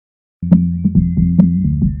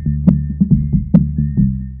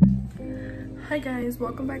Hi guys,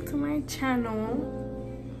 welcome back to my channel.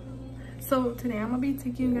 So today I'm gonna be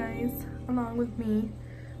taking you guys along with me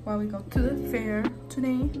while we go to the fair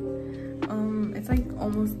today. It's like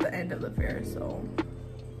almost the end of the fair, so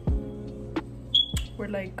we're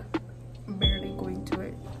like barely going to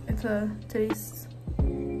it. Today's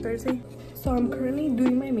Thursday, so I'm currently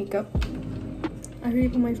doing my makeup. I already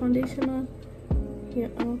put my foundation on. Yeah,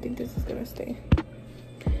 I don't think this is gonna stay.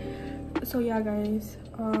 So yeah guys,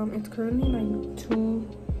 it's currently like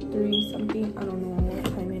 2-3 something. I don't know what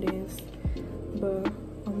time it is, but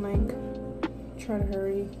I'm like trying to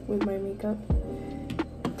hurry with my makeup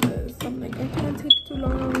because I'm like, I can't take too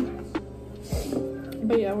long.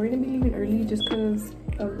 But yeah, we're gonna be leaving early just because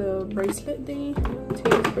of the bracelet day.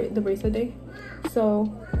 Today's the bracelet day,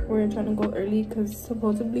 so we're trying to go early because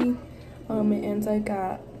supposedly it ends like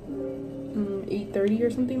at 8:30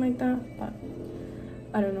 or something like that. But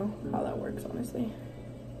I don't know how that works honestly,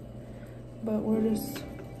 but we're just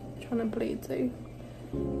trying to play it safe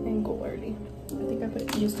and go early. I think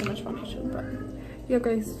I used too much foundation, but yeah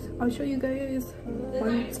guys, I'll show you guys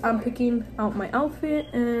once I'm picking out my outfit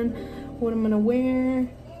and what I'm gonna wear.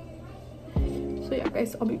 So yeah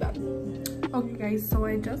guys, I'll be back. Okay guys, so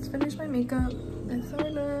I just finished my makeup. That's how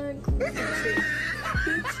it looks.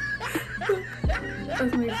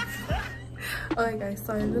 That's my Alright guys,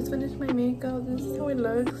 so I just finished my makeup. This is how it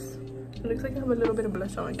looks. It looks like I have a little bit of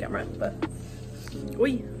blush on camera, but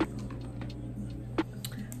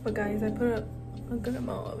but guys, I put a good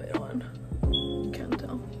amount of it on. Can't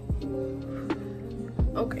tell.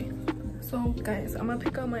 Okay, so guys, I'm gonna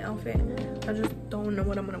pick out my outfit. I just don't know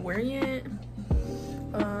what I'm gonna wear yet.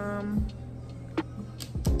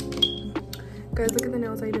 Guys, look at the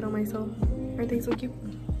nails I did on myself. Aren't they so cute?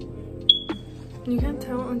 You can't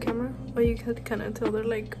tell on camera, but you can kind of tell they're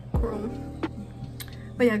like chrome.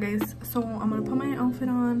 But yeah guys, so I'm gonna put my outfit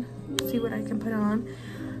on, see what I can put on,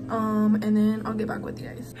 and then I'll get back with you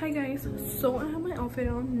guys. Hi guys, so I have my outfit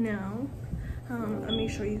on now. Let me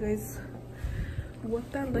show you guys what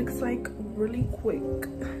that looks like really quick.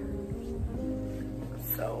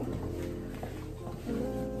 So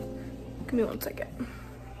give me 1 second.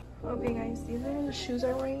 Okay guys, these are the shoes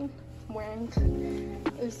I'm wearing.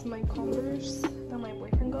 Is my Converse that my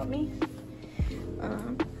boyfriend got me,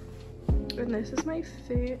 and this is my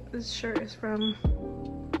fit. This shirt is from,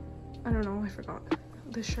 I don't know, I forgot.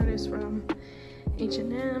 This shirt is from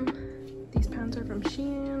H&M. These pants are from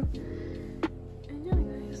Shein. And yeah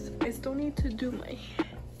guys, I still need to do my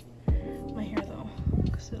hair though,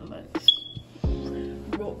 because it looks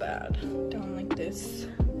real bad down like this.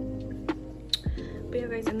 But yeah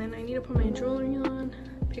guys, and then I need to put my jewelry on,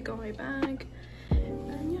 pick out my bag,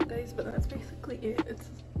 and yeah guys, but that's basically it.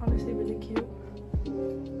 It's honestly really cute.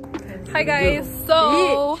 Hi guys,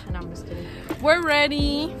 so we're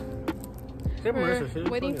ready. We're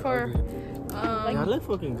waiting for I look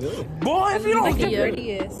fucking good. Boy, if you don't get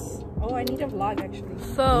prettiest. Oh, I need a vlog actually.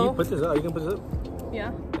 So you put this up, you can put this up.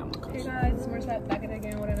 yeah. Hey guys, we're back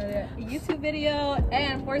again with another YouTube video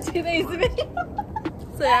and for today's video.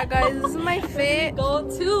 So yeah guys, this is my fit. Go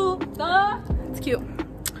to the It's cute.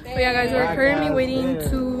 But yeah guys, we're currently waiting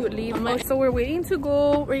to leave. So we're waiting to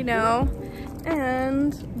go right now,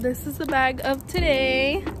 and this is the bag of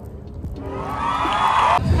today.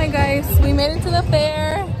 Hi guys, we made it to the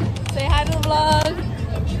fair. Say hi to the vlog.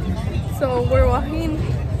 So we're walking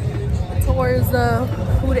towards the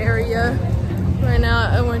food area right now,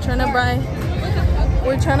 and we're trying to buy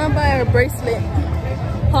our bracelet.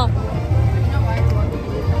 Huh.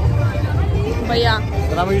 But yeah.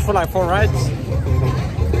 But I'm gonna use for like 4 rides.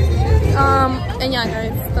 And yeah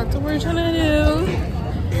guys, that's what we're trying to do.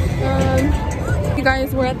 You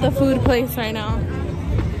guys, we're at the food place right now.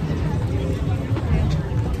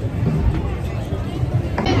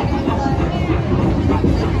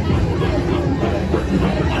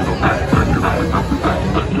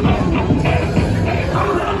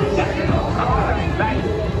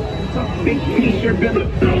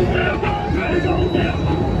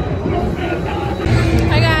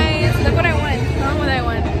 Hi guys, look what I won. Tell me what I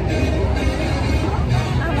won.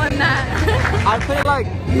 I won that. I played like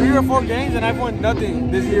 3 or 4 games and I've won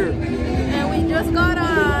nothing this year. And we just got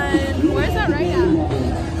on, where's that right now?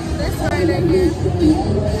 This right here.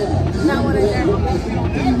 That one right there.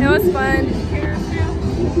 It was fun.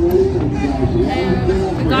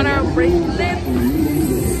 And we got our bracelets.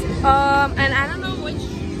 And I don't know which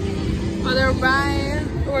other ride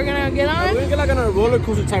we're gonna get on. We're gonna get like on a roller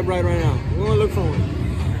coaster type ride right now. We're gonna look for one.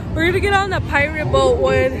 We're gonna get on the pirate boat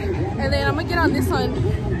one, and then I'm gonna get on this one.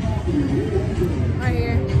 Right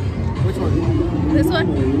here. Which one? This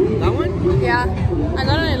one. That one? Yeah. I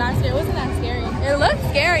got on it last year. It wasn't that scary. It looked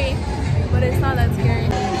scary, but but it's not that scary.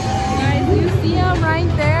 Guys, you see them right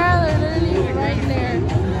there? They're literally right there.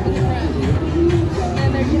 Look at that.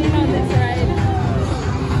 And they're getting on this ride.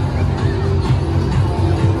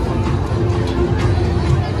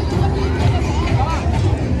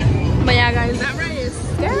 But yeah, guys, that ride is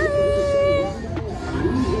scary.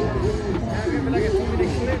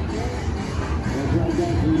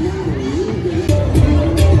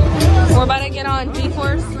 We're about to get on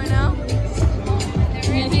G-Force right now.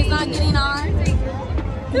 And he's not getting on.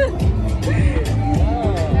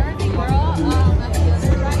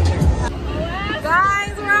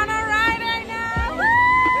 Guys, we're on a ride right now.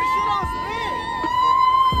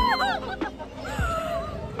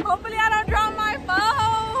 Hopefully I don't drop my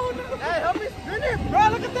phone. Hey, help me spin it, bro.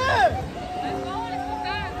 Look at that. Let's go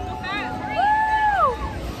fast.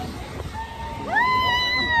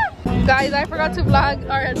 Guys, I forgot to vlog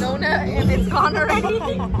our donut and it's gone already.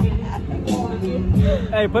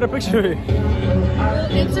 Hey, put a picture of it.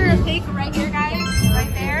 We'll insert a pic right here, guys.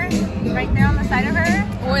 Right there on the side of her.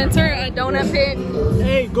 We'll insert a donut pic.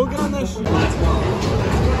 Hey, go get on that shit.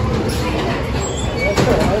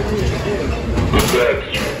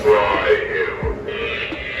 Let's fry him.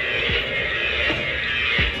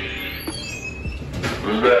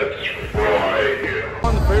 Let's fry him.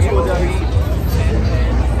 On the first one, Daddy.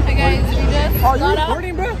 Hey guys, we just Oh, got you're off.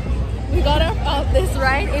 recording, bro? We got off this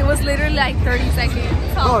ride. It was literally like 30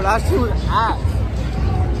 seconds. No, that's too ass.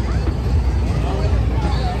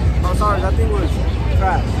 Oh, sorry, that thing was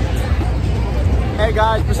trash. Hey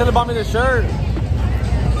guys, Priscilla bought me this shirt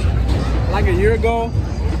like a year ago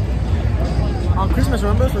on Christmas.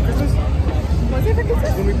 Remember for Christmas? Was it for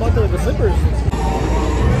Christmas? When we bought the zippers.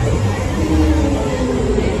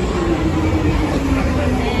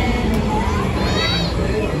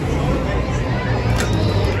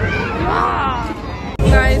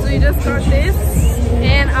 Guys, we just got this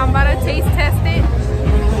and I'm about to taste test it.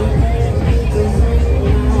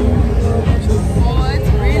 Oh, it's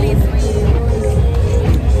really sweet.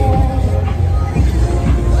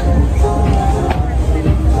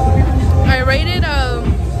 I rated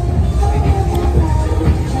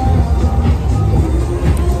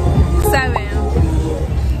 7.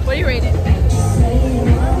 What do you rate it?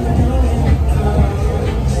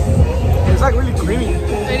 It's like really creamy.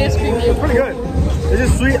 It is creamy. It's pretty good. It's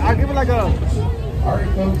just sweet. I'll give it like a.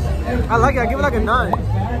 I like it. I give it like a 9.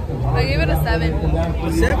 I give it a 7.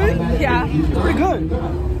 A 7? Yeah. It's pretty good.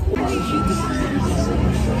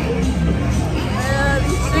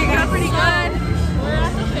 They got pretty good. We're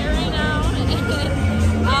at the fair right now.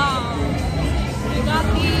 We got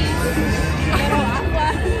these.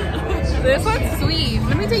 This one's sweet.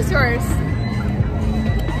 Let me taste yours.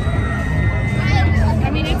 I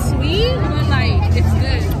mean, it's sweet, but like, it's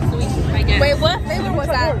good. Sweet, I guess. Wait, what flavor was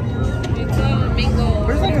that? It's a mango.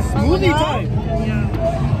 It's like a smoothie type. Yeah.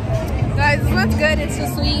 Guys, this one's good. It's so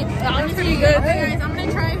sweet. That one's pretty good. Hey, guys, I'm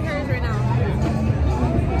gonna try hers right now.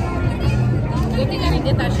 Good thing I didn't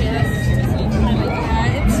get that shit. That's too sweet for my liking.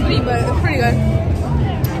 Yeah, it's sweet, but it's pretty good.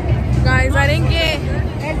 Guys, I didn't get.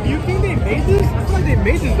 And you think they made this? I feel like they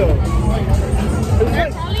made this though. It's They're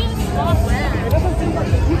like, probably small brand. it doesn't seem like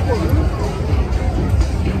it's equal, dude.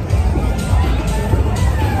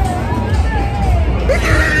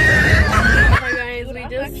 Hi guys, we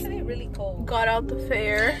just really cold. Got out the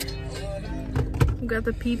fair. We got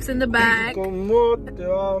the peeps in the back. Yeah,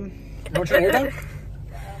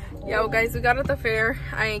 well, guys, we got at the fair.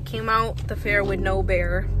 I came out the fair with no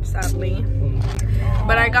bear, sadly.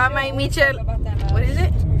 But I got my what is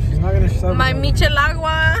it? She's not gonna shut My up.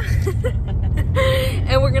 michelagua.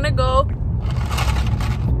 And we're gonna go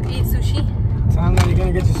eat sushi. Tanga, you're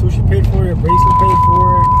gonna get your sushi paid for, your bracelet paid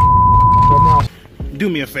for. But now, Do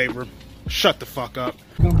me a favor. Shut the fuck up. it's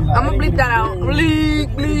gonna be like, I'm gonna bleep that out.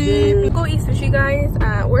 Bleep, bleep. We go eat sushi, guys.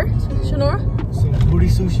 At where? Sushi Sonora? some booty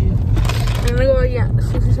sushi. I'm gonna go, yeah,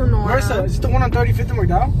 Sushi Sonora. Marissa, is it the one on 35th and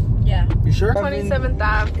McDowell? Yeah. You sure? 27th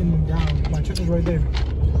Ave. In McDowell. My church is right there.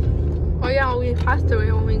 Oh yeah, we have to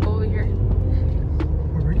when we go over here.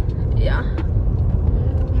 Already? Yeah.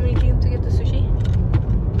 I'm waiting to get the sushi.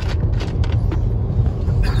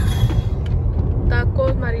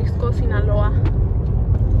 Tacos Marisco Sinaloa.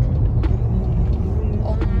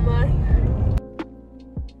 Oh my.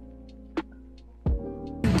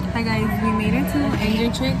 Hi guys, we made it to Angry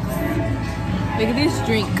Chicks. Look at this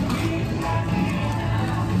drink.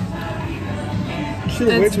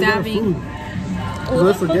 That's dabbing.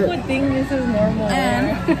 Let's forget. would think this is normal.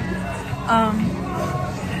 And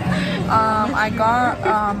I got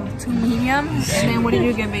 2 mediums. And then what did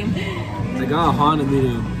you get, babe? I got a Honda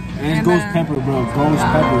medium. And And, ghost pepper, bro. Ghost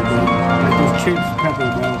pepper, bro. Like those chips pepper,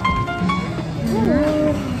 bro.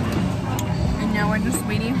 now we're just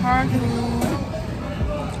waiting for our food.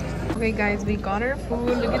 Okay guys, we got our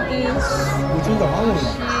food. Look at this.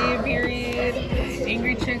 Shit, period.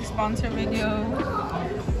 Angry Chick sponsor video.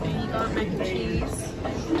 And you got mac and cheese.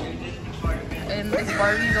 And this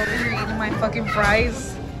Barbie's over here eating my fucking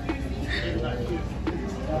fries.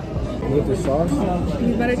 With the sauce?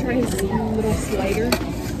 You better try his little slider.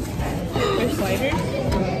 Their slider?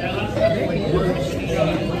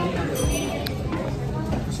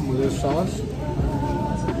 Some of this sauce.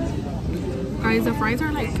 Guys, the fries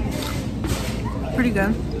are like pretty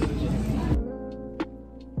good.